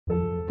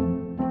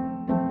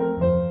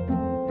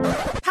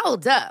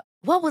Hold up.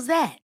 What was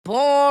that?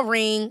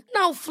 Boring.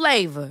 No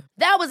flavor.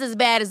 That was as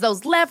bad as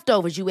those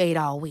leftovers you ate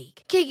all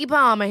week. Keke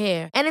Palmer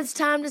here. And it's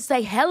time to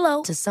say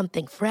hello to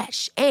something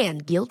fresh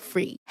and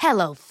guilt-free.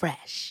 Hello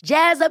Fresh.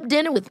 Jazz up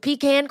dinner with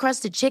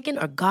pecan-crusted chicken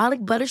or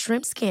garlic butter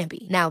shrimp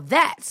scampi. Now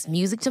that's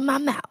music to my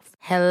mouth.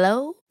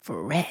 Hello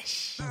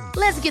Fresh.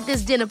 Let's get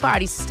this dinner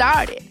party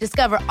started.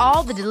 Discover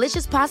all the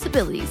delicious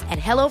possibilities at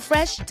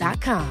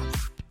hellofresh.com.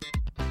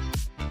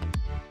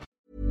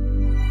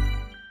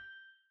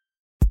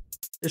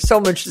 There's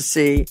so much to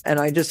see, and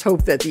I just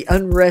hope that the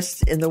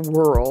unrest in the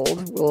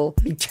world will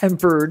be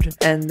tempered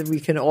and we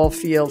can all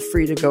feel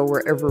free to go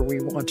wherever we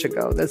want to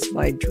go. That's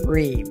my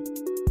dream.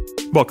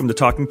 Welcome to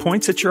Talking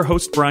Points. It's your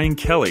host, Brian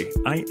Kelly.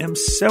 I am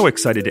so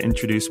excited to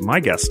introduce my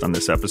guest on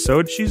this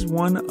episode. She's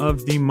one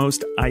of the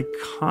most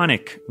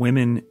iconic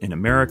women in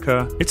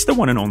America. It's the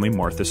one and only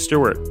Martha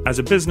Stewart. As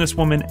a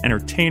businesswoman,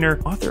 entertainer,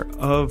 author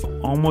of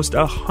almost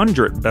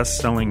 100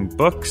 best-selling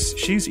books,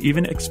 she's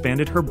even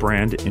expanded her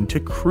brand into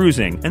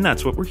cruising. And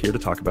that's what we're here to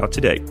talk about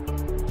today.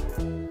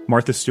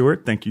 Martha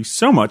Stewart, thank you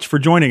so much for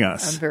joining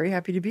us. I'm very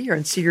happy to be here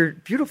and see your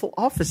beautiful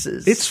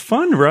offices. It's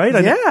fun, right?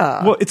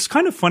 Yeah. Well, it's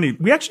kind of funny.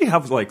 We actually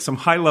have like some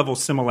high-level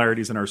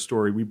similarities in our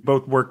story. We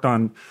both worked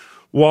on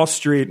Wall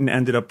Street and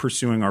ended up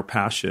pursuing our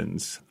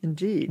passions.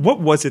 Indeed. What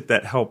was it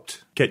that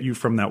helped get you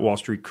from that Wall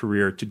Street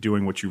career to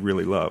doing what you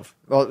really love?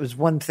 Well, it was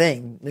one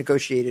thing,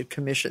 negotiated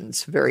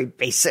commissions, very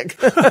basic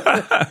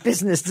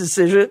business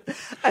decision.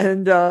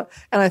 And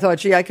I thought,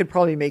 gee, I could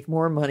probably make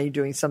more money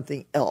doing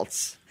something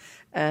else.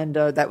 And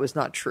that was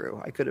not true.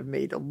 I could have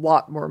made a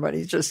lot more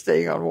money just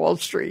staying on Wall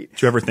Street.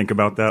 Did you ever think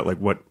about that? Like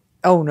what?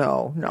 Oh,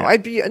 no. Yeah.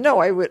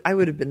 I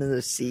would have been the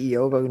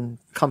CEO of a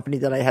company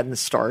that I hadn't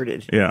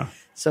started. Yeah.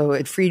 So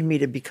it freed me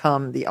to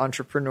become the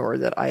entrepreneur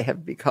that I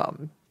have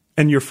become.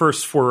 And your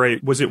first foray,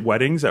 was it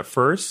weddings at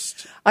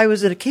first? I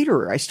was a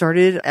caterer. I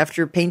started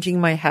after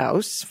painting my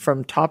house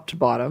from top to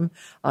bottom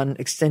on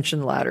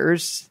extension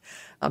ladders.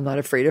 I'm not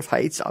afraid of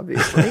heights,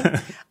 obviously.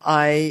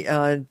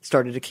 I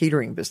started a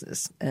catering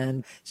business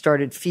and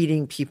started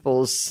feeding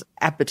people's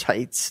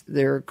appetites,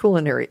 their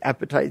culinary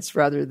appetites,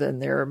 rather than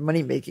their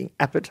money-making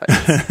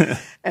appetites.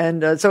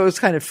 And so it was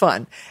kind of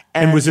fun.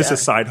 And was this a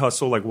side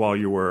hustle, like while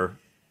you were...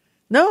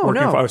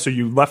 No. So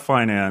you left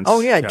finance.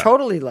 Oh, yeah, I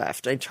totally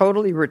left. I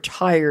totally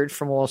retired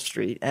from Wall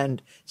Street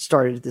and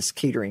started this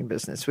catering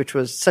business, which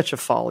was such a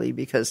folly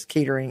because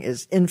catering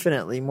is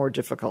infinitely more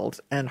difficult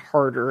and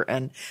harder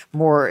and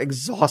more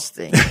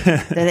exhausting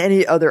than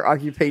any other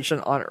occupation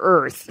on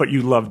earth. But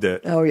you loved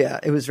it. Oh, yeah.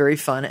 It was very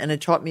fun, and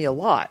it taught me a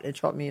lot. It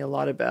taught me a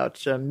lot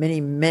about many,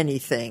 many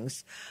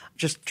things.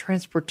 Just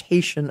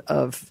transportation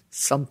of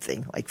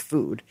something like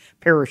food,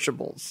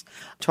 perishables,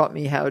 taught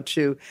me how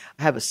to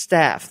have a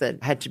staff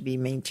that had to be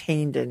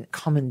maintained and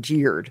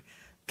commandeered.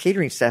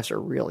 Catering staffs are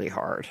really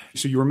hard.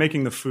 So you were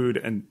making the food,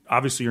 and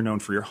obviously you're known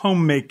for your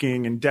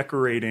homemaking and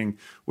decorating.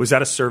 Was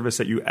that a service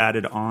that you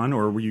added on,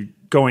 or were you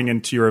going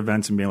into your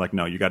events and being like,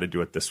 no, you got to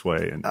do it this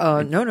way?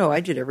 No,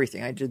 I did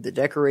everything. I did the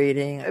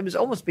decorating. It was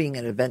almost being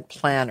an event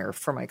planner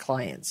for my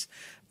clients.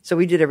 So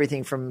we did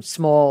everything from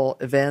small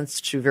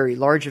events to very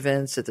large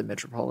events at the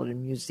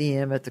Metropolitan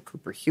Museum, at the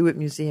Cooper Hewitt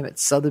Museum, at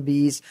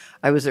Sotheby's.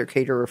 I was their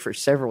caterer for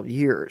several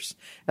years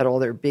at all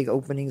their big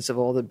openings of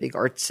all the big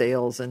art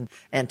sales and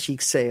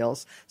antique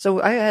sales.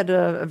 So I had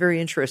a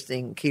very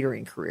interesting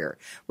catering career,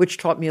 which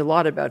taught me a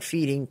lot about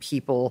feeding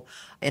people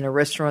in a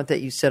restaurant that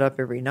you set up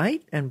every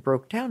night and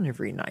broke down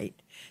every night.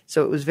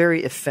 So it was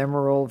very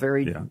ephemeral,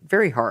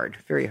 very hard,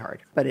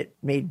 but it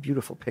made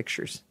beautiful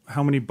pictures.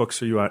 How many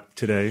books are you at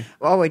today?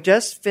 Oh, I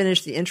just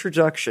finished the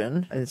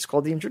introduction, and it's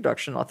called the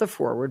introduction, not the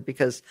foreword,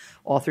 because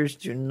authors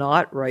do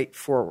not write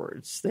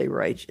forewords. They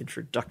write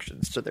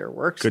introductions to their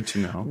works. Good to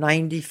know.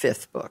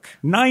 95th book.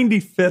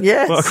 95th book.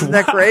 Yes, isn't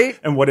that great?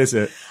 And what is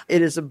it?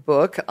 It is a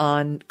book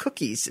on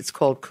cookies. It's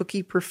called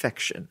Cookie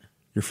Perfection.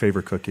 Your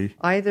favorite cookie?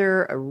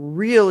 Either a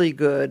really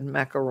good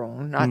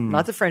macaron,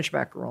 not the French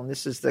macaron.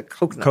 This is the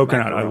coconut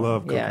macaron. I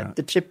love coconut. Yeah,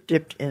 the tip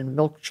dipped in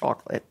milk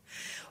chocolate.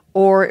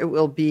 Or it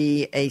will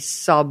be a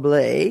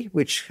sablé,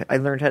 which I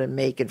learned how to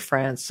make in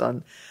France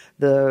on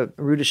the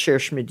Rue de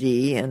Cherche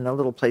Midi in a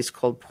little place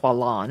called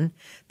Poilâne.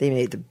 They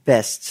made the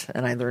best,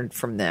 and I learned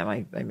from them.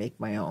 I make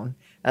my own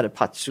out of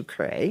pâte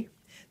sucrée.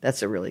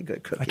 That's a really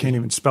good cookie. I can't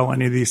even spell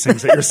any of these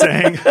things that you're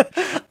saying.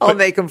 I'll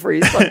make them for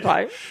you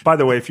sometime. By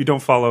the way, if you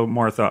don't follow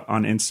Martha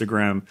on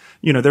Instagram,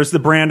 there's the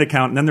brand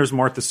account, and then there's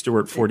Martha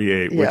Stewart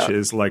 48, which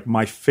is like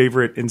my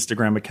favorite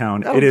Instagram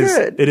account. Oh,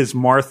 good. It is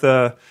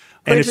Martha.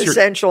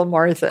 Quintessential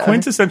Martha.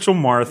 Quintessential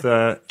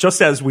Martha,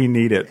 just as we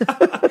need it.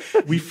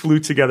 We flew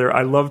together.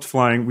 I loved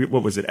flying.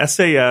 What was it?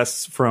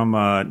 SAS from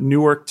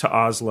Newark to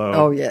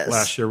Oslo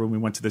last year when we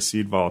went to the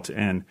Seed Vault.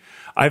 And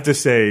I have to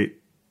say,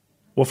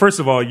 well, first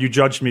of all, you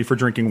judged me for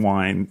drinking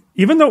wine.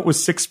 Even though it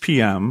was 6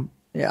 p.m.,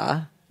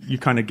 yeah, you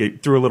kind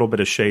of threw a little bit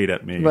of shade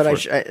at me.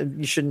 But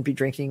you shouldn't be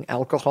drinking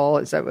alcohol.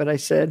 Is that what I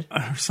said?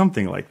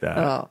 Something like that.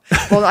 Oh.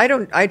 Well,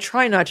 I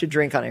try not to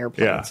drink on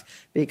airplanes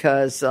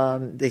because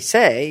they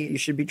say you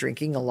should be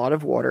drinking a lot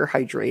of water,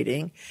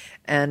 hydrating.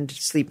 and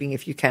sleeping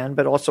if you can,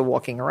 but also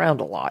walking around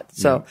a lot.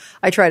 So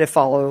I try to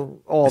follow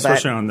all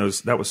Especially that. on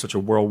those, that was such a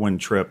whirlwind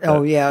trip.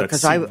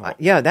 Because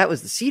that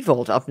was the Seed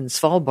Vault up in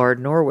Svalbard,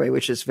 Norway,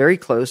 which is very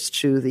close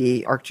to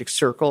the Arctic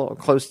Circle,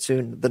 close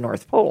to the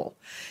North Pole.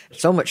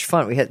 So much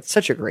fun. We had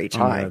such a great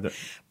time.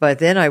 But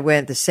then I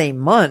went the same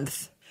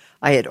month.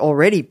 I had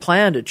already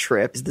planned a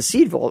trip. The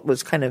Seed Vault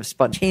was kind of a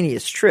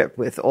spontaneous trip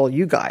with all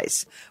you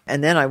guys.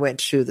 And then I went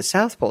to the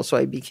South Pole, so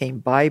I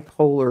became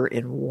bipolar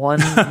in 1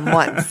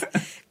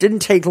 month. Didn't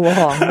take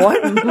long,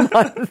 1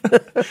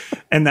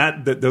 month. And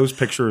those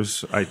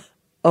pictures,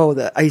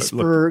 the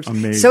icebergs.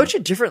 Amazing. Such a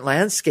different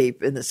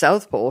landscape in the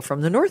South Pole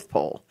from the North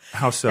Pole.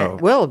 How so?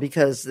 Well,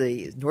 because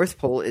the North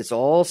Pole is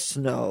all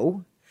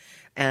snow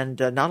and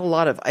not a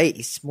lot of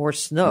ice, more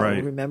snow.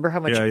 Right. Remember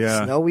how much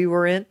snow we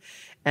were in?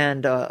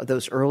 And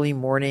those early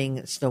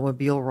morning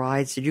snowmobile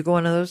rides. Did you go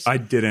on those? I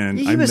didn't.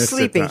 He was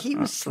sleeping. He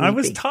was sleeping. I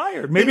was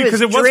tired. Maybe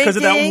because it was because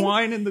of that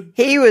wine and the.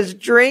 He was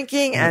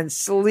drinking and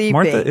sleeping.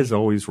 Martha is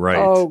always right.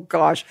 Oh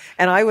gosh!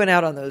 And I went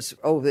out on those.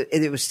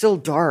 It was still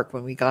dark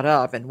when we got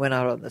up and went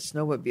out on the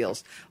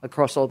snowmobiles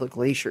across all the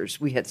glaciers.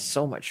 We had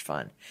so much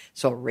fun.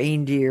 Saw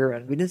reindeer,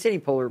 and we didn't see any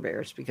polar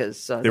bears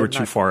because they were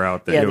too far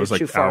out. It was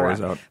like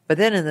hours out. But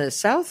then in the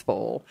South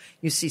Pole,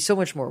 you see so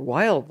much more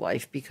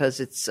wildlife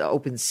because it's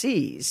open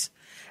seas.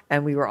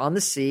 And we were on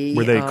the sea.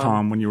 Were they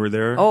calm when you were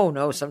there? Oh,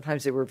 no.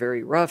 Sometimes they were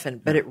very rough,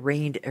 but it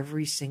rained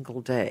every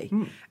single day.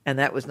 And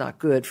that was not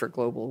good for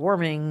global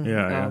warming.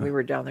 We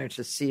were down there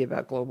to see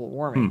about global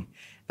warming.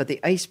 But the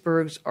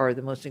icebergs are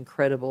the most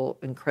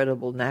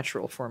incredible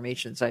natural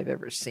formations I've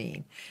ever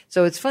seen.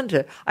 So it's fun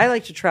I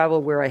like to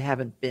travel where I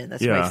haven't been.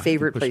 That's my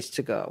favorite place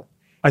to go.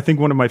 I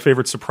think one of my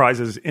favorite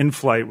surprises in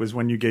flight was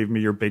when you gave me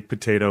your baked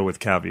potato with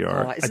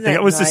caviar. I think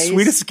it was the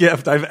sweetest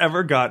gift I've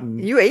ever gotten.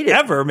 You ate it.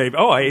 Ever, maybe.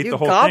 Oh, I ate the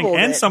whole thing.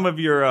 And some of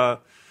your, I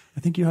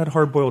think you had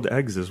hard-boiled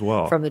eggs as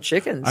well. From the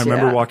chickens, I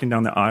remember walking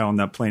down the aisle on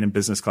that plane in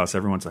business class.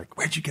 Everyone's like,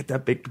 where'd you get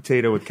that baked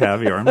potato with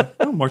caviar? I'm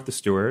like, Martha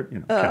Stewart,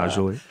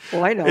 casually.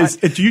 Well, I know.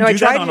 Do you do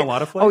that on a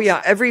lot of flights? Oh,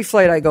 yeah. Every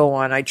flight I go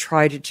on, I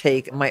try to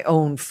take my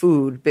own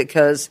food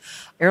because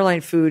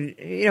airline food,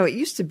 it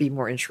used to be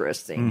more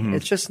interesting.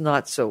 It's just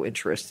not so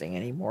interesting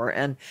anymore.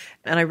 And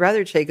I'd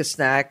rather take a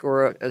snack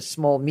or a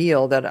small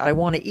meal that I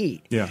want to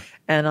eat. Yeah.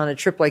 And on a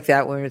trip like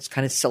that, when it's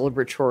kind of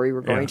celebratory,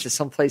 we're going to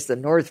someplace, the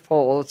North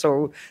Pole,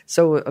 so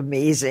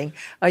amazing.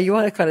 You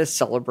want to kind of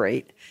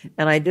celebrate.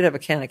 And I did have a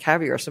can of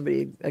caviar,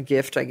 a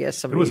gift, I guess.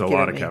 Somebody it was a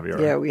lot of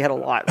caviar. Yeah, we had a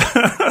lot.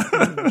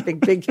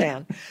 big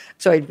can.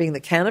 So I'd bring the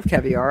can of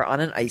caviar on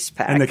an ice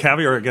pack. And the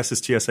caviar, I guess, is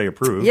TSA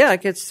approved. Yeah,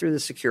 it gets through the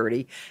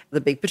security.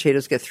 The baked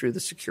potatoes get through the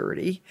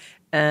security.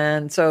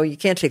 And so you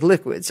can't take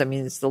liquids. I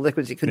mean, it's the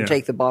liquids. You couldn't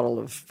take the bottle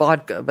of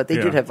vodka, but they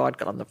did have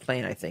vodka on the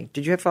plane, I think.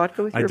 Did you have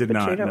vodka with your potato?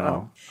 I did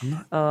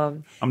not,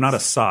 no. I'm not a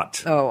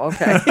sot. Oh,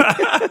 okay.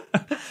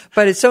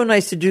 But it's so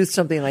nice to do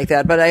something like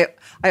that. But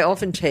I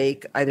often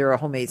take either a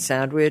homemade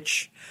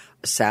sandwich,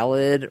 a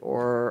salad,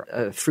 or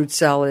a fruit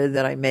salad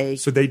that I make.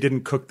 So they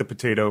didn't cook the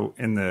potato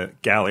in the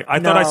galley.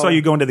 I thought I saw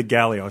you go into the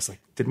galley. I was like,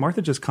 did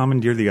Martha just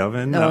commandeer the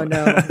oven? No.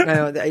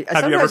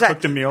 Have you ever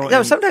cooked a meal?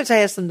 No, sometimes I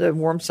ask them to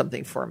warm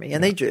something for me,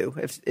 and they do.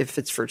 If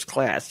it's first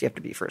class, you have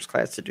to be first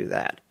class to do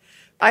that.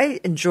 I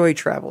enjoy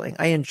traveling.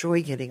 I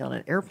enjoy getting on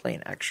an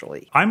airplane,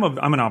 actually. I'm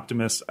an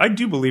optimist. I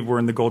do believe we're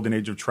in the golden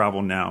age of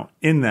travel now,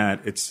 in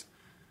that it's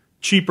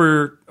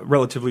cheaper,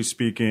 relatively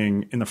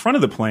speaking, in the front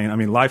of the plane. I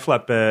mean, lie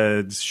flat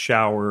beds,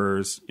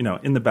 showers,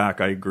 in the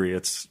back, I agree.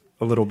 It's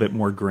a little bit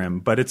more grim,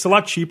 but it's a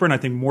lot cheaper. And I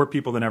think more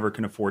people than ever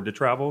can afford to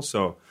travel.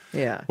 So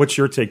what's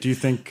your take? Do you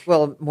think?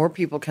 Well, more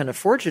people can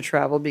afford to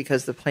travel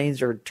because the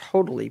planes are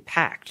totally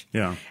packed.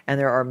 Yeah. And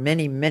there are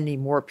many, many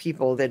more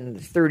people than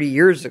 30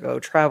 years ago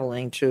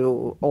traveling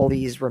to all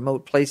these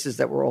remote places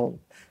that we're all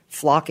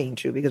flocking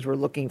to because we're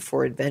looking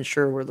for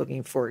adventure, we're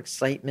looking for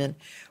excitement,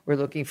 we're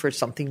looking for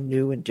something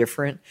new and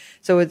different.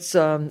 So it's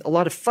a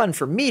lot of fun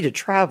for me to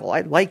travel.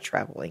 I like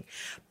traveling,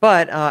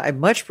 but I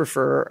much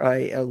prefer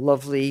a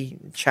lovely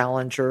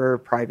Challenger,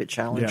 private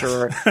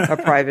Challenger, a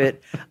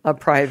private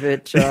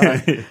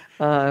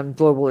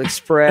Global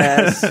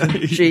Express,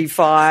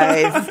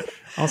 G5.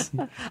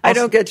 I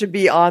don't get to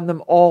be on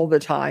them all the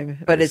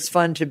time, but it's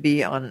fun to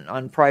be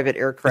on private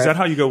aircraft. Is that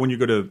how you go when you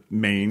go to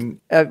Maine?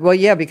 Well,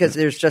 yeah, because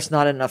there's just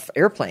not enough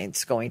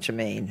airplanes going to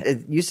Maine.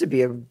 It used to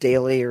be a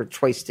daily or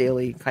twice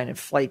daily kind of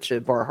flight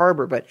to Bar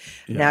Harbor, but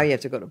now you have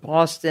to go to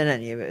Boston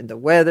and the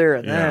weather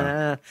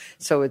and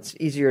so it's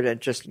easier to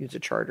just use a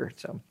charter.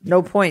 So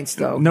no points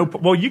though. No,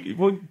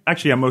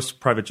 actually, most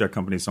private jet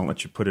companies don't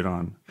let you put it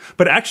on.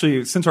 But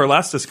actually, since our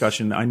last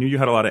discussion, I knew you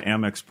had a lot of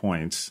Amex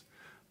points.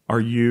 Are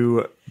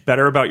you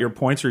better about your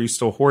points, or are you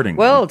still hoarding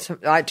them? Well,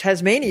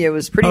 Tasmania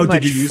was pretty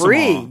much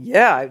free.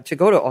 Yeah, to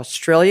go to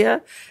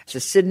Australia, to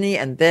Sydney,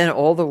 and then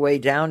all the way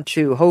down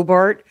to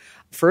Hobart,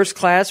 first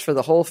class for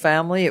the whole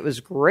family. It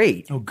was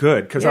great. Oh,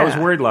 good, because I was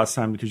worried last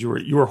time because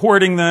you were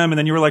hoarding them, and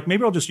then you were like,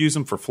 maybe I'll just use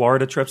them for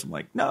Florida trips. I'm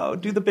like, no,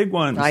 do the big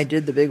ones. I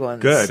did the big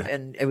ones. Good.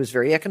 And it was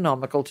very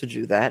economical to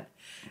do that.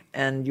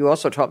 And you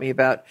also taught me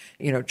about,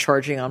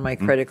 charging on my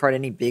credit card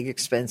any big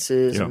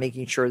expenses and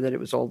making sure that it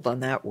was all done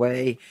that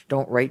way.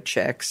 Don't write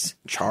checks,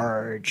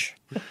 charge.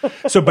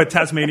 But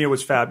Tasmania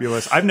was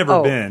fabulous. I've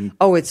never been.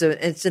 Oh, it's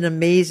an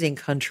amazing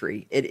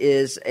country. It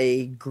is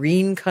a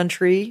green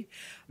country,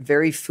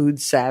 very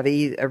food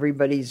savvy.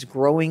 Everybody's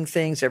growing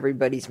things.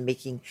 Everybody's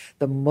making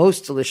the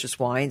most delicious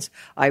wines.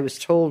 I was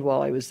told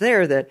while I was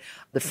there that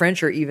the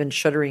French are even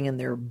shuttering in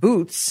their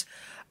boots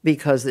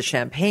because the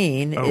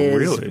champagne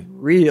is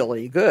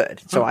really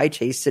good. So I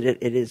tasted it.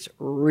 It is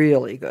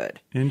really good.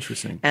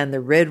 Interesting. And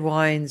the red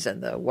wines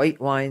and the white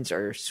wines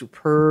are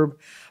superb.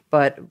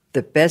 But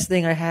the best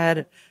thing I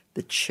had,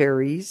 the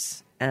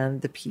cherries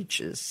and the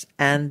peaches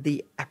and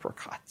the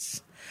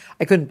apricots.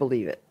 I couldn't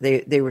believe it.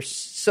 They were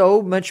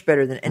so much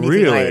better than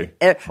anything I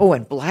had.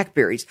 And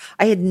blackberries.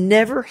 I had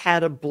never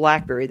had a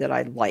blackberry that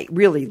I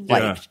really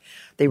liked.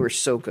 They were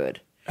so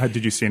good.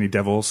 Did you see any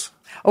devils?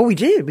 Oh, we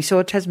did. We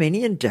saw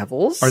Tasmanian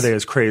devils. Are they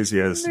as crazy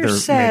as they're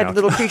sad made out?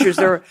 Little creatures?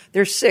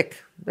 They're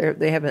sick.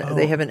 They have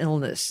an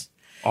illness.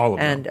 All of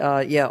them.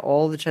 And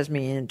all the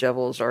Tasmanian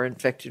devils are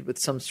infected with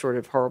some sort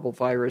of horrible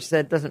virus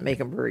that doesn't make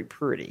them very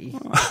pretty.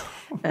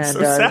 And so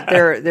sad.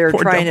 they're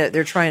Poor trying devil.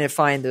 they're trying to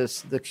find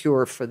the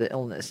cure for the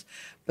illness.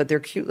 But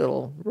they're cute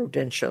little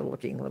rodentia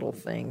looking little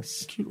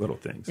things. Cute little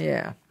things.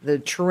 Yeah. The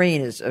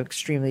terrain is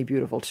extremely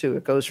beautiful too.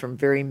 It goes from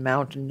very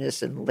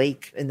mountainous and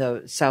lake in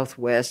the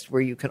southwest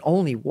where you can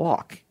only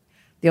walk.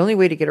 The only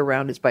way to get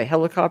around is by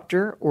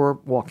helicopter or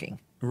walking.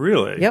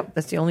 Really? Yep,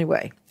 that's the only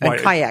way. Why?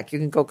 And kayak. You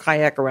can go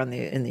kayak around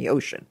in the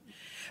ocean.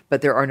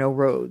 But there are no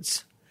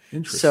roads.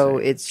 Interesting. So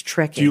it's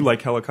trekking. Do you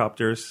like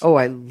helicopters? Oh,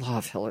 I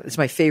love helicopters. It's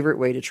my favorite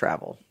way to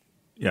travel.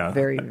 Yeah.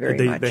 Very, very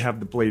much. They have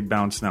the blade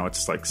bounce now.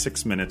 It's like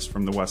 6 minutes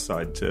from the west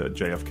side to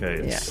JFK.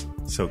 It's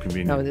so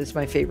convenient. No, it's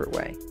my favorite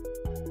way.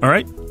 All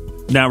right.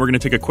 Now we're going to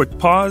take a quick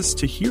pause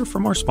to hear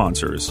from our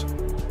sponsors.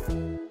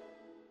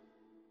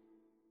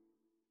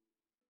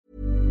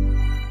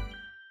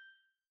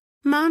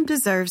 Mom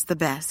deserves the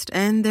best,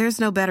 and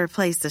there's no better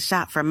place to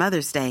shop for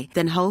Mother's Day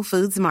than Whole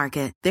Foods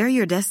Market. They're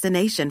your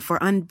destination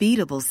for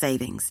unbeatable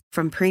savings,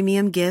 from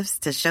premium gifts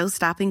to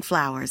show-stopping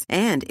flowers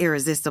and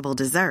irresistible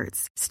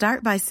desserts.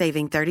 Start by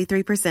saving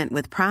 33%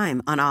 with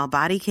Prime on all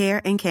body care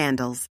and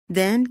candles.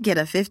 Then get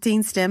a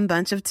 15-stem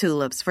bunch of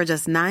tulips for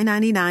just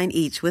 $9.99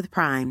 each with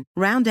Prime.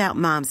 Round out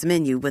Mom's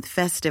menu with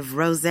festive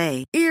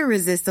rosé,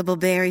 irresistible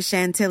berry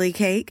chantilly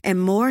cake,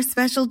 and more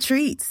special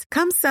treats.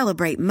 Come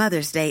celebrate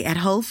Mother's Day at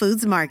Whole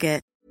Foods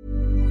Market.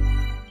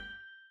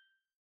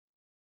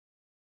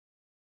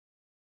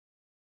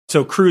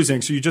 So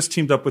cruising. So you just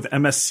teamed up with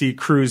MSC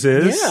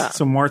Cruises. Yeah.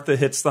 So Martha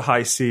hits the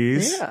high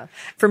seas. Yeah.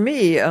 For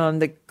me,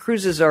 the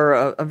cruises are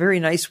a very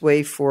nice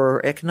way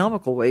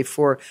economical way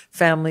for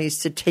families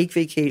to take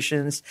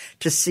vacations,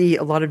 to see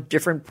a lot of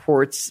different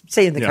ports,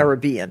 say in the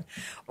Caribbean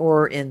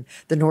or in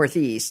the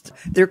Northeast.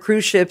 There are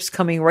cruise ships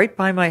coming right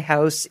by my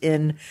house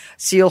in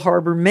Seal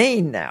Harbor,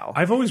 Maine now.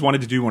 I've always wanted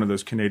to do one of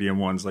those Canadian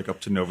ones, like up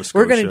to Nova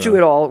Scotia. We're going to do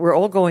it all. We're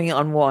all going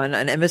on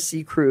an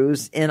MSC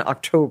cruise in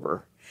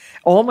October.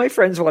 All my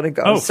friends want to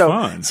go. Oh,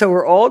 fun. So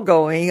we're all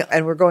going,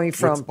 and we're going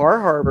from Bar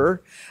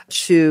Harbor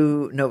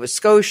to Nova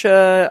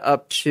Scotia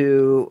up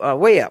to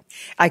way up.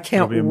 I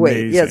can't wait.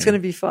 Amazing. Yeah, it's going to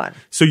be fun.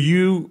 So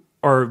you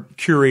are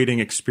curating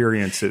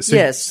experiences. So,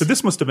 yes. So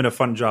this must have been a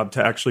fun job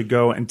to actually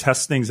go and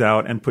test things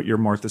out and put your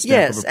Martha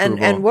stamp of approval.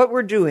 Yes, and what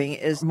we're doing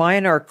is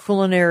mine are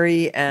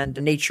culinary and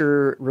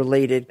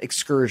nature-related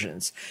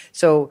excursions.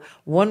 So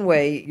one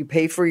way, you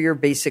pay for your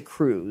basic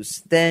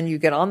cruise. Then you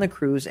get on the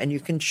cruise and you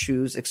can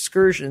choose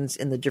excursions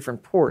in the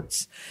different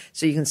ports.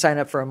 So you can sign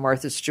up for a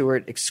Martha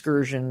Stewart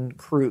excursion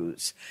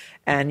cruise.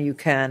 And you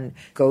can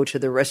go to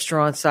the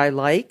restaurants I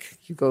like.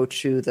 You go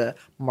to the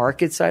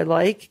markets I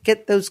like.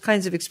 Get those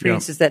kinds of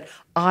experiences that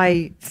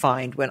I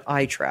find when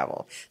I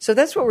travel. So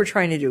that's what we're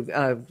trying to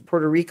do.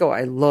 Puerto Rico,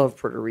 I love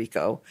Puerto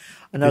Rico.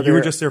 You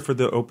were just there for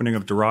the opening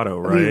of Dorado,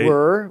 right? We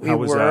were. How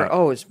was that?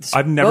 Oh, it's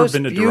I've never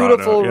been to Dorado.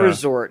 Beautiful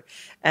resort.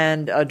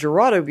 And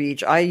Dorado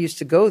Beach, I used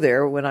to go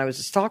there when I was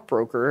a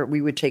stockbroker.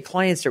 We would take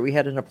clients there. We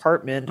had an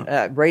apartment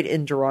right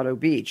in Dorado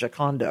Beach, a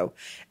condo.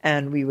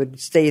 And we would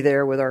stay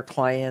there with our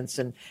clients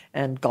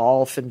and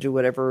golf and do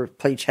whatever,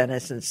 play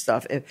tennis and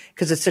stuff.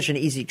 Because it's such an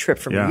easy trip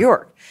from New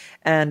York.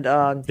 And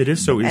it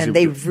is so easy. And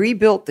they've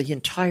rebuilt the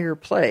entire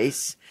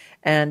place.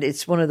 And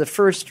it's one of the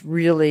first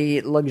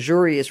really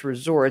luxurious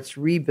resorts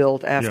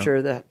rebuilt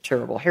after the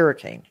terrible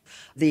hurricane.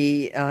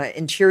 The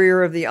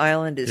interior of the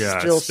island is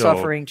still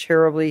suffering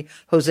terribly.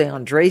 Jose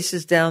Andres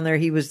is down there.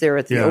 He was there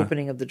at the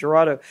opening of the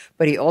Dorado,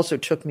 but he also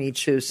took me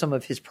to some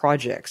of his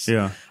projects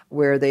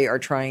where they are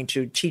trying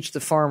to teach the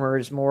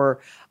farmers more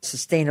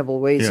sustainable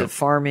ways of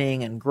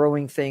farming and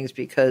growing things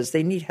because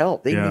they need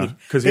help. They need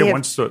because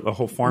once the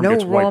whole farm no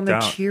gets raw wiped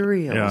out,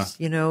 materials.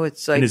 You know,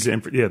 it's like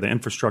and the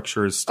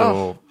infrastructure is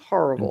still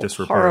horrible. in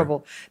disrepair.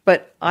 Horrible.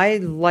 But I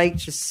like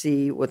to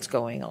see what's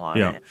going on.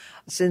 Yeah.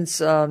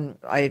 Since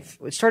I've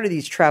started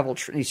these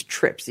these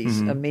trips,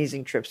 these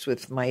amazing trips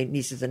with my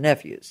nieces and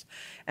nephews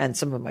and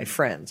some of my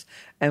friends.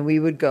 And we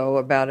would go,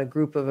 about a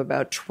group of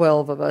about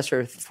 12 of us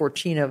or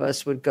 14 of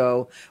us would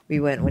go. We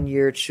went one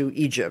year to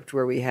Egypt,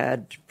 where we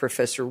had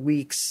Professor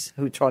Weeks,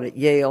 who taught at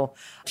Yale,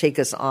 take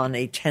us on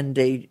a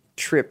 10-day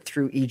trip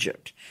through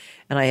Egypt.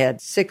 And I had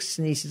 6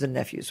 nieces and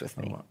nephews with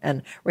me,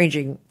 and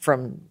ranging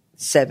from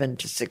 7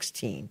 to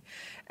 16.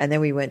 And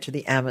then we went to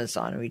the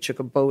Amazon, and we took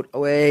a boat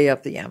way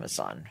up the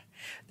Amazon.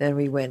 Then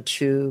we went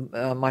to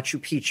Machu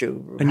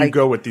Picchu. And you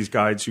go with these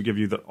guides who give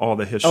you all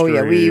the history. Oh,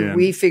 yeah.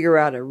 We figure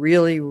out a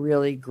really,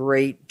 really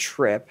great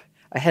trip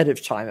ahead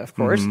of time, of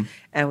course,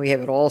 and we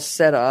have it all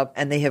set up,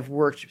 and they have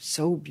worked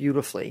so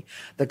beautifully.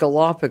 The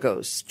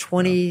Galapagos,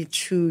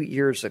 22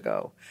 years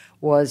ago,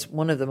 was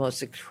one of the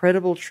most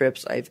incredible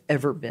trips I've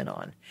ever been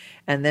on.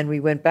 And then we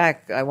went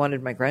back. I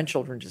wanted my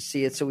grandchildren to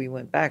see it, so we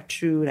went back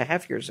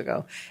 2.5 years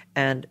ago,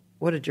 and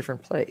what a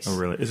different place. Oh,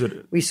 really? Is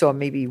it? We saw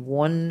maybe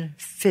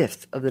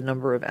 1/5 of the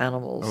number of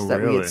animals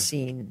that we had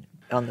seen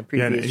on the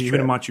previous trip.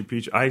 Even in Machu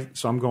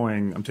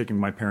Picchu. I'm taking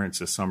my parents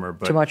this summer.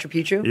 But, to Machu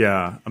Picchu?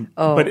 Yeah.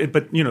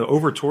 But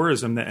over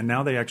tourism, and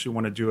now they actually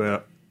want to do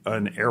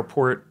an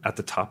airport at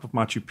the top of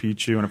Machu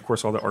Picchu. And of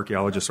course, all the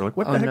archaeologists are like,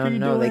 what the heck are you doing?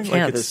 No, they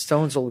can't. The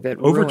stones will get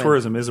over ruined.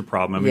 Tourism is a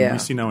problem. I mean, we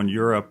see now in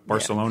Europe,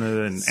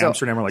 Barcelona and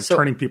Amsterdam are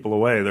turning people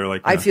away. They're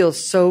like, I feel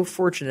so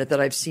fortunate that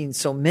I've seen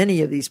so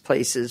many of these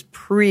places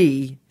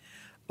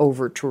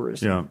over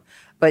tourism. Yeah.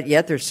 But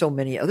yet there's so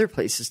many other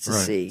places to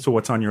see. So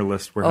what's on your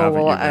list?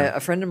 A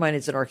friend of mine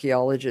is an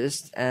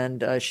archaeologist,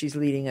 and she's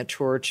leading a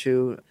tour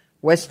to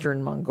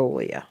Western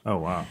Mongolia. Oh,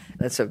 wow.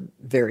 That's a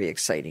very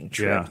exciting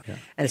trip. Yeah.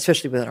 And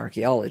especially with an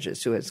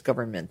archaeologist who has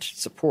government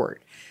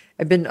support.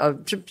 I've been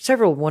to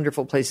several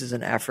wonderful places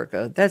in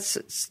Africa. That's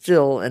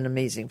still an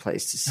amazing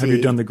place to see. Have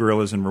you done the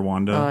gorillas in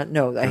Rwanda?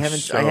 No, I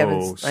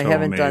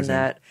haven't done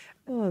that.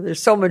 Oh,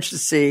 there's so much to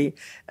see,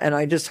 and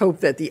I just hope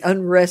that the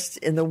unrest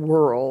in the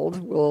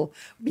world will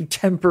be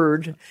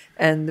tempered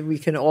and we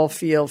can all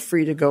feel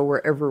free to go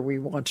wherever we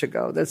want to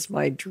go. That's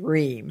my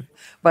dream.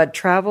 But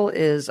travel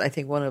is, I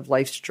think, one of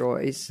life's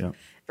joys. Yeah.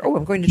 Oh,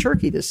 I'm going to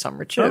Turkey this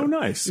summer, too. Oh,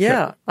 nice.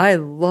 Yeah, I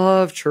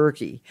love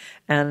Turkey,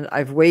 and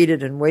I've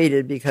waited and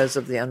waited because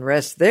of the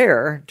unrest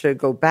there to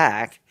go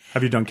back.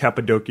 Have you done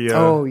Cappadocia?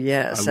 Oh,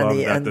 yes. I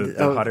love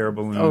the hot air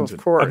balloons. Oh, of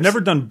course. I've never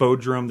done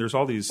Bodrum. There's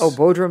all these. Oh,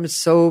 Bodrum is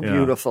so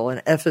beautiful,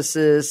 and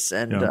Ephesus,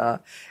 and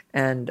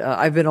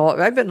I've been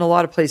in a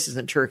lot of places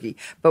in Turkey.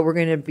 But we're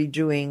going to be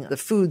doing the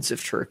foods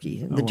of Turkey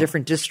in the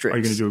different districts. Are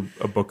you going to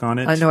do a book on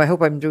it? I know. I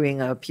hope I'm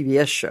doing a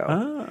PBS show.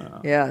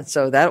 Ah. Yeah,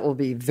 so that will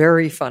be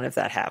very fun if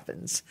that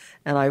happens,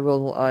 and I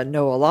will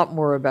know a lot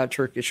more about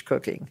Turkish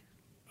cooking.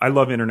 I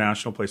love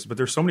international places, but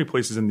there's so many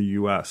places in the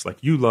U.S. Like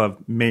you love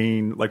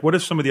Maine. Like what are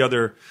some of the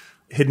other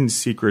hidden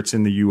secrets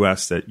in the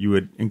U.S. that you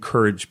would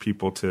encourage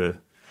people to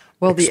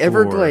explore? The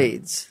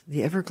Everglades.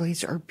 The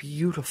Everglades are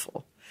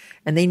beautiful,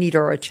 and they need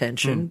our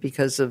attention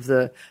because of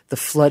the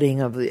flooding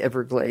of the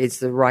Everglades,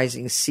 the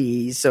rising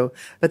seas.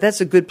 But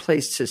that's a good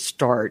place to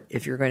start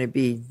if you're going to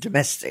be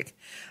domestic.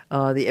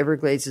 The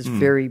Everglades is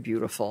very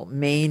beautiful.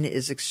 Maine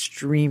is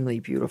extremely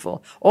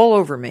beautiful. All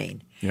over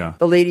Maine. Yeah.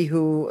 The lady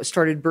who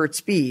started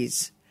Burt's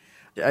Bees,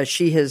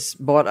 she has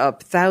bought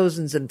up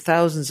thousands and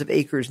thousands of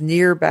acres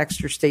near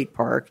Baxter State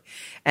Park,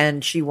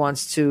 and she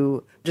wants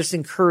to just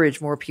encourage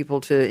more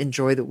people to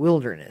enjoy the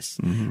wilderness.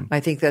 Mm-hmm.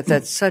 I think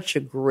that's such a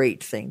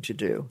great thing to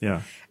do.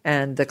 Yeah.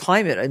 And the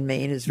climate in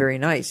Maine is very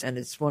nice, and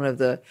it's one of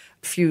the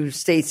few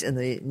states in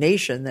the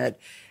nation that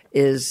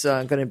is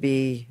going to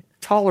be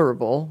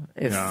tolerable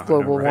if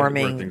global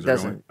warming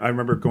doesn't. I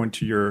remember going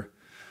to your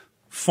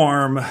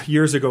farm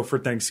years ago for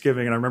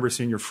Thanksgiving, and I remember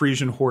seeing your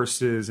Friesian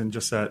horses and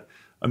just that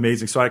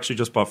amazing. So I actually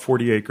just bought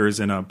 40 acres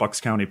in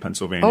Bucks County,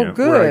 Pennsylvania,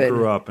 where I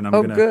grew up, and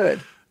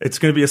it's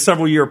going to be a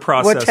several-year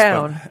process. What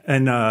town?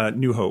 And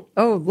New Hope.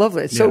 Oh,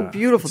 lovely! It's so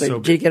beautiful.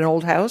 Did you get an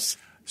old house?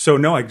 So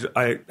no,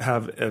 I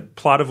have a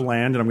plot of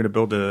land, and I'm going to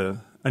build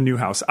a new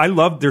house.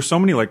 There's so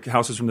many like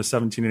houses from the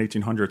 17 and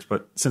 1800s,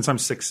 but since I'm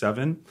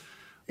 6'7".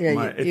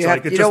 Yeah, it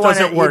just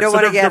doesn't work.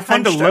 So they're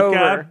fun to look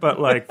at, but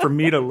like for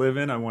me to live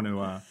in, I want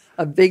to.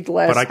 A big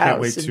glass house. But I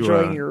can't wait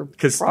to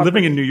because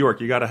living in New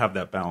York, you got to have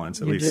that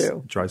balance. At least do.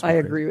 It drives me I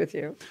crazy. agree with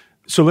you.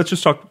 So let's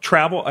just talk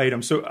travel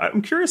items. So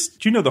I'm curious.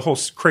 Do you know the whole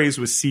craze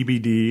with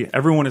CBD?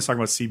 Everyone is talking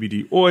about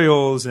CBD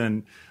oils,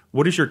 and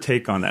what is your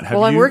take on that?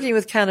 I'm working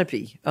with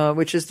Canopy,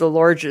 which is the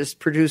largest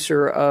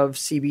producer of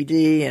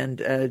CBD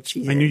and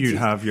I knew you'd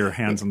have your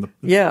hands on the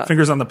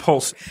fingers on the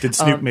pulse. Did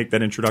Snoop make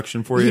that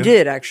introduction for you? He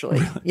did, actually.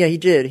 Really? Yeah, he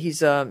did.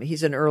 He's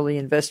an early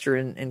investor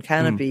in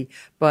Canopy,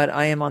 but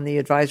I am on the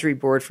advisory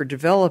board for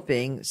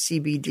developing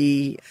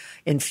CBD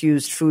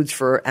infused foods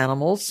for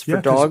animals, for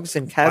dogs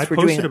and cats. I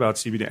posted about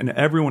CBD, and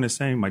everyone is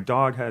saying my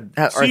dog had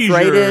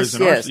arthritis.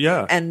 And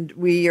yes, and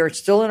we are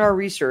still in our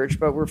research,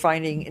 but we're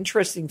finding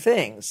interesting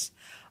things.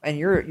 And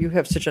you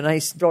have such a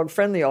nice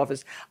dog-friendly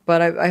office.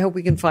 But I hope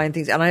we can find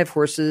things. And I have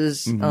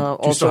horses. Do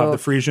you still have the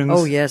Friesians?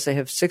 Oh, yes. I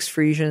have 6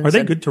 Friesians. Are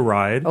they good to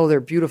ride? Oh,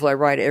 they're beautiful. I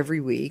ride every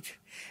week.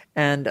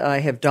 And I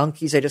have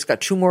donkeys. I just got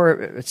 2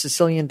 more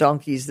Sicilian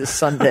donkeys this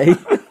Sunday.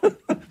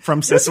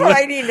 From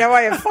Sicily? Now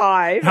I have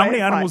 5. How many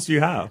animals do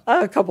you have?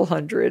 A couple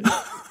hundred.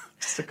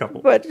 Just a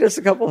couple. But just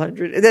a couple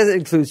hundred. That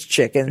includes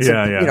chickens,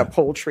 Yeah. and,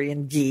 poultry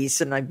and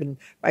geese. And I've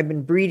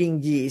been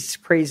breeding geese,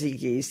 crazy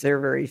geese. They're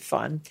very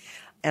fun.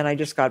 And I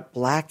just got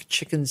black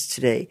chickens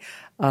today.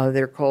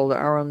 They're called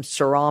Aram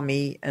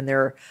Sarami, and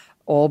they're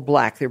all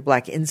black. They're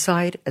black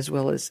inside as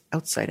well as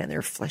outside, and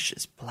their flesh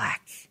is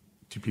black.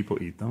 Do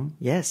people eat them?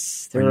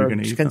 Yes. Are you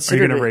going to eat them? Are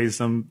you going to raise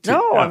them?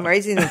 No, I'm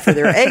raising them for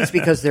their eggs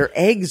because their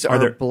eggs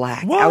are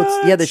black.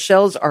 What? The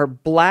shells are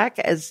black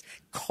as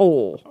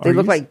coal. They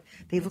look like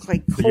coal.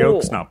 The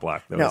yolk's not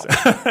black, though. No. Is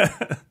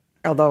it?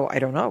 Although I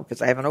don't know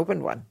because I haven't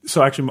opened one.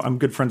 So actually, I'm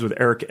good friends with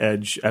Eric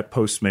Edge at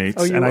Postmates.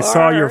 Oh, you and I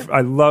are?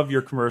 I love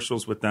your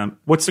commercials with them.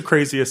 What's the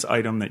craziest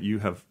item that you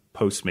have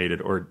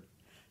Postmated, or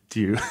do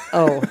you?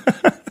 Oh,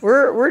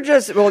 we're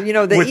just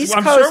the East Coast.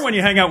 I'm sure when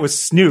you hang out with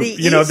Snoop,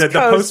 the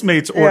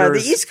Postmates orders. Yeah,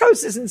 the East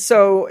Coast isn't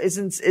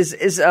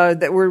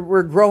that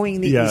we're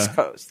growing the East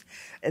Coast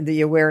and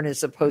the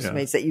awareness of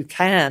Postmates that you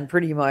can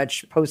pretty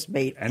much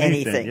Postmate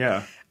anything.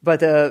 Yeah.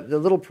 But the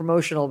little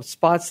promotional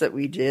spots that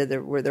we did,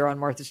 where they're on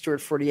Martha Stewart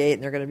 48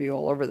 and they're going to be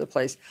all over the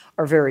place,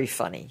 are very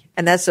funny.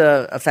 And that's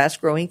a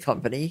fast-growing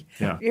company.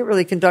 Yeah. You're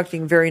really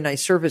conducting very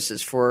nice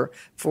services for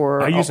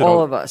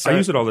all of us. I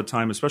use it all the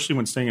time, especially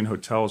when staying in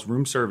hotels.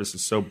 Room service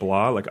is so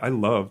blah. Like, I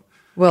love...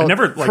 Well,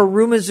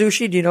 Karuma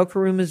Sushi. Do you know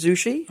Karuma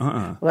Sushi?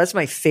 Well, that's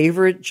my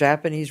favorite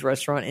Japanese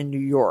restaurant in New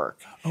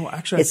York. Oh,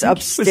 actually, it's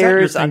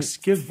upstairs on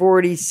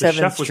 47th Street. The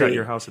chef was at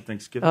your house at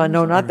Thanksgiving.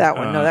 No, not that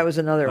one. No, that was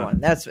another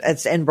one.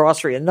 That's En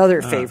Brasserie,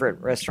 another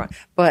favorite restaurant.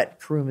 But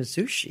Karuma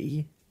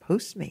Sushi,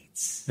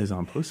 Postmates is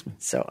on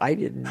Postmates. So I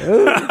didn't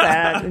know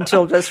that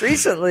until just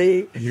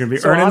recently. You're going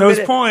to be earning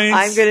those points.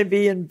 I'm going to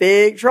be in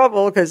big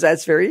trouble because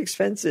that's very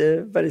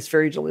expensive, but it's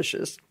very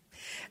delicious.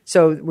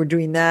 So we're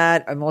doing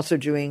that. I'm also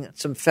doing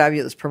some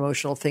fabulous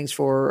promotional things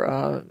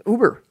for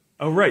Uber.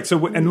 Oh, right.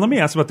 So, and let me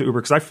ask about the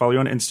Uber because I follow you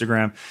on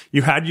Instagram.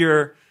 You had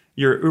your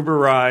Uber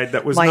ride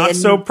that was not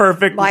so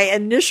perfect. My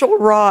initial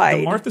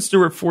ride. The Martha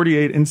Stewart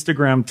 48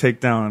 Instagram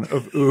takedown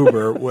of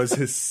Uber was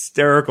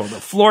hysterical.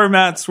 The floor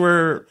mats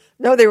were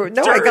dirty.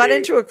 I got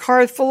into a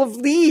car full of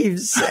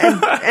leaves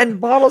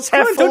and bottles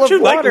half full don't of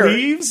you water. Like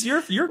leaves?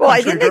 You're well,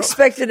 I didn't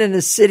expect it in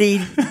a city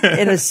on Uber.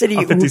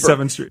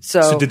 57th Street.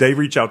 So did they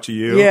reach out to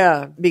you?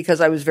 Yeah,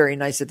 because I was very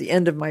nice. At the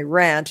end of my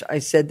rant, I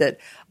said that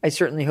I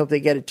certainly hope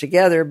they get it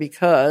together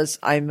because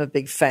I'm a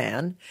big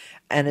fan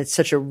and it's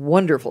such a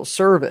wonderful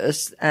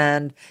service.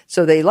 And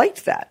so they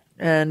liked that.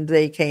 And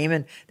they came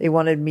and they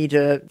wanted me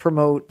to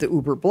promote the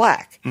Uber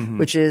Black,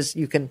 which is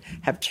you can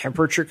have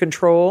temperature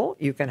control,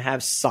 you can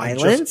have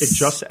silence. It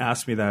just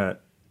asked me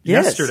that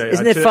yesterday.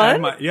 Isn't it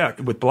fun?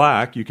 With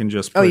Black, you can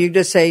just you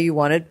just say you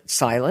want it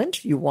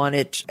silent, you want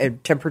it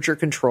temperature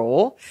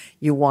control,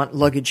 you want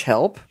luggage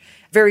help.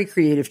 Very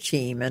creative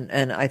team,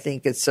 and I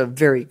think it's a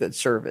very good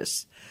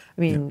service.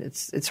 I mean,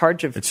 it's hard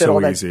to fit so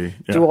all that, easy.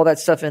 do all that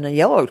stuff in a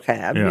yellow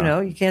cab.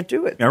 Yeah. You can't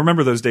do it. I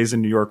remember those days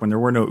in New York when there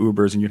were no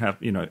Ubers and you'd have,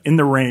 in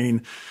the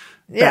rain,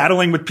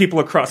 battling with people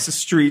across the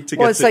street to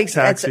get the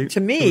taxi. To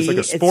me, it was like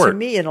a sport. To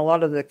me, in a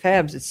lot of the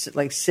cabs, it's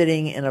like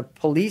sitting in a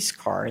police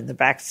car in the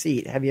back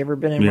seat. Have you ever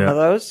been in one of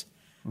those?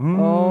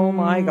 Oh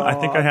my God! I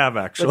think I have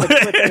actually. With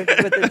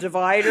the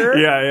divider.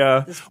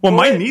 Yeah. Well,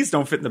 my knees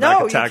don't fit in the back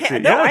of taxi. You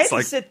can't. No, I had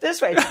to sit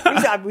this way.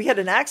 We had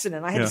an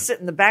accident. I had to sit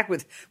in the back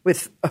with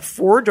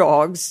 4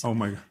 dogs. Oh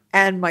my God!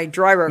 And my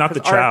driver. Not the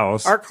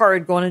chows. Our car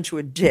had gone into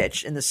a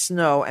ditch in the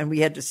snow, and we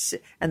had to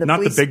sit. And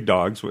the big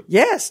dogs.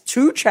 Yes,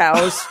 2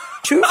 chows,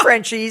 2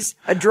 Frenchies,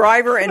 a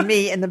driver, and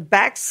me in the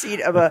back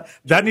seat of a.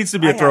 That needs to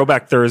be a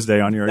Throwback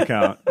Thursday on your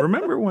account.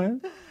 Remember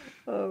when?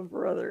 Oh,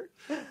 brother.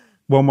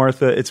 Well,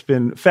 Martha, it's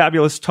been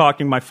fabulous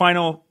talking. My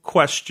final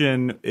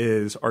question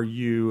is, are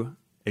you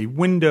a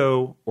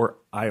window or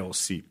aisle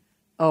seat?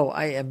 Oh,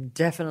 I am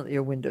definitely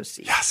a window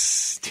seat.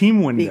 Yes,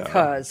 team window.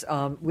 Because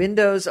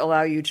windows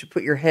allow you to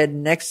put your head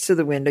next to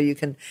the window. You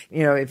can,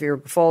 if you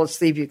fall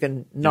asleep, you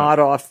can nod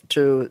off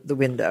to the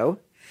window.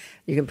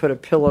 You can put a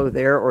pillow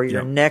there or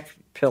your neck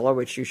pillow,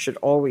 which you should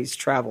always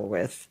travel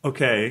with.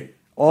 Okay.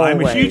 Always.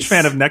 I'm a huge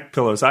fan of neck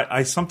pillows.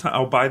 I sometimes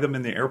I'll buy them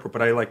in the airport,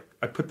 but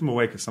I put them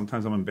away because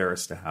sometimes I'm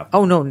embarrassed to have them.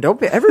 Oh no!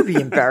 Don't ever be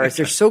embarrassed.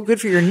 They're so good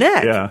for your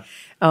neck. Yeah.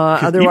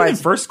 Otherwise, even in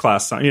first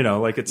class,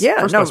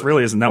 first class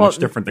really isn't that much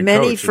different than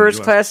many coach.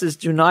 First classes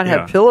do not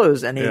have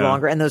pillows any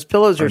longer, and those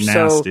pillows are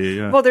nasty,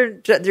 so well.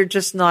 They're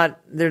just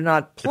not. They're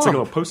not plump. It's like a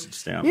little postage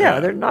stamp.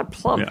 Yeah, they're not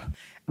plump. Yeah.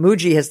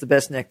 Muji has the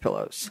best neck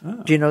pillows.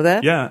 Oh. Do you know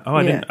that? Yeah. Oh,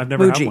 I didn't. I've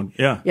never had one.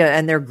 Yeah. Yeah,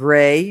 and they're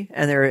gray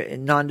and they're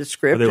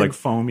nondescript. Are they like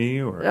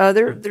foamy or?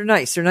 They're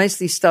nice. They're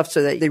nicely stuffed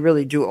so that they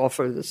really do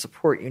offer the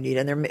support you need,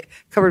 and they're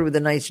covered with a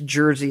nice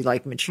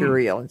jersey-like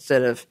material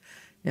instead of,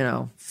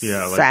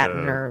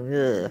 satin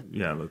or.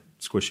 Yeah, the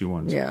squishy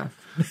ones. Yeah.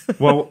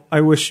 Well,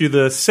 I wish you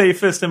the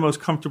safest and most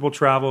comfortable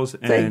travels.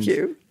 And Thank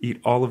you. Eat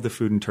all of the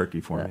food in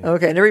Turkey for me.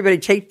 Okay, and everybody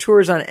take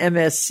tours on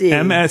MSC.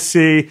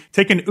 MSC.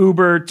 Take an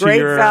Uber to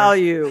Great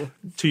value.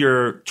 To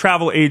your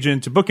travel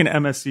agent to book an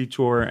MSC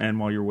tour, and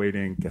while you're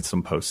waiting, get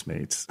some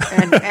Postmates.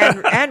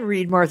 and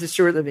read Martha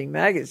Stewart Living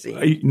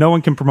magazine. No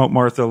one can promote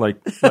Martha like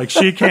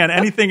she can.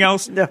 Anything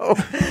else? No,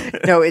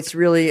 it's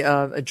really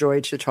a joy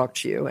to talk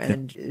to you.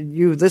 And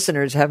you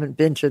listeners haven't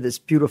been to this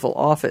beautiful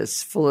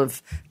office full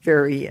of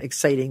very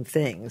exciting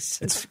things.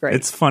 It's great.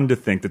 It's fun to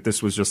think that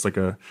this was just like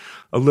a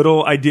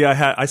little idea I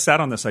had. I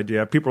sat on this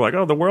idea. People are like,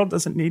 oh, the world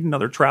doesn't need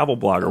another travel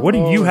blogger. What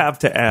do you have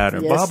to add?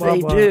 Or yes, blah, blah,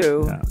 they blah.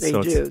 do. Yeah, they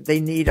do.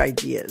 They need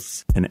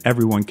ideas. And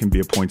everyone can be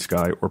a points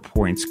guy or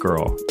points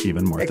girl,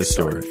 even Martha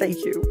Stewart. Thank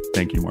you.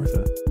 Thank you,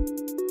 Martha.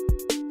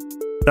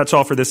 That's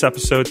all for this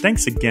episode.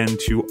 Thanks again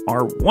to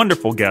our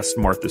wonderful guest,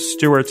 Martha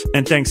Stewart.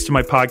 And thanks to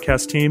my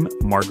podcast team,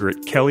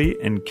 Margaret Kelly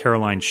and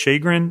Caroline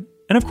Shagrin.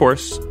 And of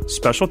course,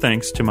 special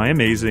thanks to my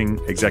amazing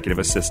executive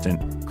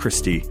assistant,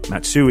 Christy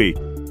Matsui.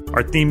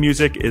 Our theme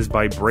music is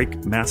by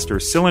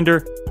Breakmaster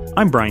Cylinder.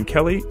 I'm Brian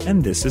Kelly,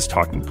 and this is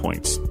Talking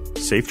Points.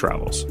 Safe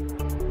travels.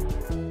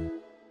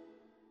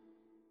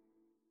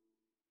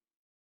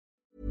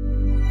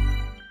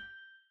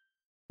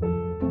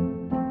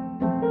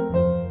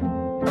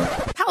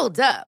 Hold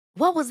up.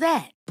 What was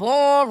that?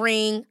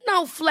 Boring.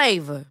 No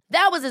flavor.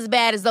 That was as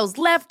bad as those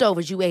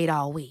leftovers you ate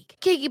all week.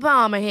 Keke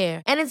Palmer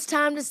here, and it's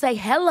time to say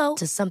hello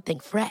to something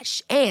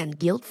fresh and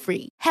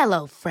guilt-free.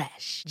 Hello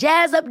Fresh.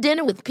 Jazz up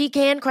dinner with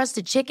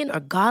pecan-crusted chicken or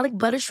garlic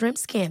butter shrimp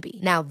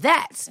scampi. Now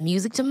that's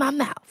music to my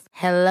mouth.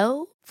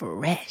 Hello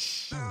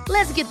Fresh.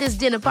 Let's get this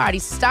dinner party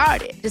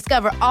started.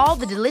 Discover all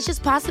the delicious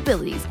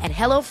possibilities at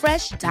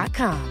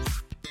HelloFresh.com.